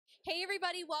Hey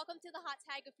everybody, welcome to the Hot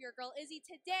Tag with your girl Izzy.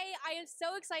 Today I am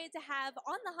so excited to have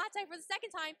on the Hot Tag for the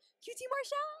second time, QT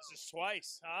Marshall. This is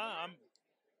twice, huh? I'm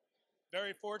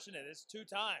very fortunate. It's 2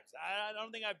 times. I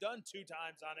don't think I've done 2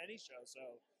 times on any show,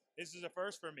 so this is a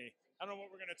first for me. I don't know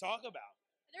what we're going to talk about.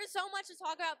 There's so much to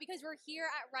talk about because we're here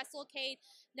at WrestleCade.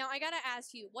 Now I gotta ask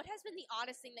you, what has been the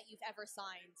oddest thing that you've ever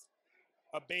signed?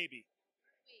 A baby.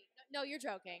 Wait, no, you're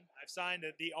joking. I've signed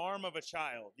the arm of a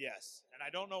child, yes. And I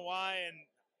don't know why, and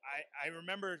I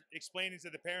remember explaining to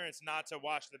the parents not to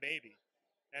watch the baby.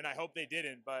 And I hope they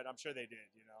didn't, but I'm sure they did,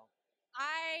 you know.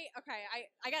 I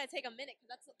gotta take a minute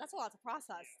because that's a lot to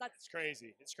process. It's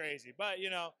crazy. It's crazy. But, you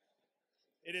know,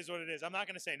 it is what it is. I'm not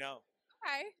going to say no.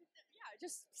 Okay. Yeah,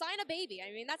 just sign a baby.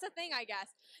 I mean, that's a thing, I guess.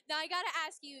 Now, I got to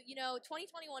ask you,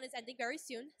 2021 is ending very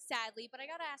soon, sadly, but I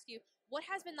got to ask you, what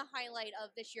has been the highlight of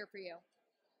this year for you?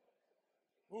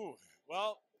 Ooh,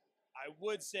 well, I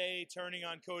would say turning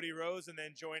on Cody Rhodes and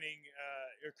then joining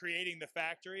or creating the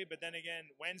factory. But then again,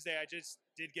 Wednesday, I just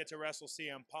did get to wrestle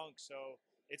CM Punk. So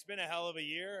it's been a hell of a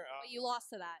year. But you lost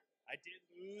to that. I did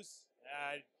lose.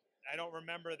 I don't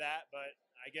remember that, but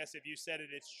I guess if you said it,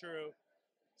 it's true.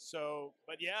 So,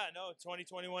 but yeah, no,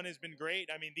 2021 has been great.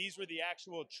 I mean, these were the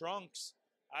actual trunks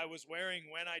I was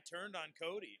wearing when I turned on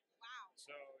Cody. Wow.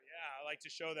 So, yeah, I like to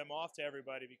show them off to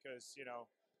everybody because, you know,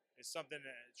 it's something,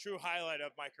 a true highlight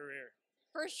of my career.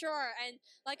 For sure. And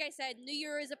like I said, New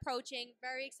Year is approaching.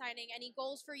 Very exciting. Any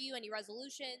goals for you? Any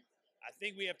resolutions? I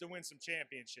think we have to win some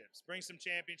championships. Bring some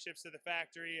championships to the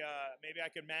factory. Maybe I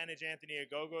could manage Anthony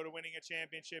Ogogo to winning a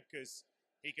championship because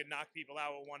he could knock people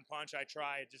out with one punch. I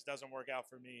try. It just doesn't work out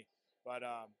for me. But,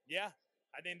 yeah,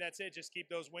 I think that's it. Just keep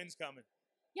those wins coming.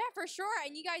 Yeah, for sure.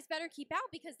 And you guys better keep out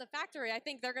because the factory, I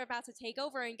think they're about to take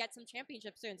over and get some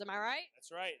championships soon. Am I right? That's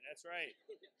right. That's right.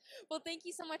 Well, thank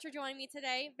you so much for joining me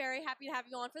today. Very happy to have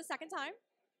you on for the second time.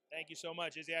 Thank you so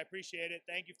much, Izzy. I appreciate it.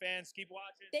 Thank you, fans. Keep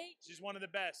watching. She's one of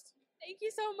the best. Thank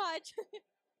you so much.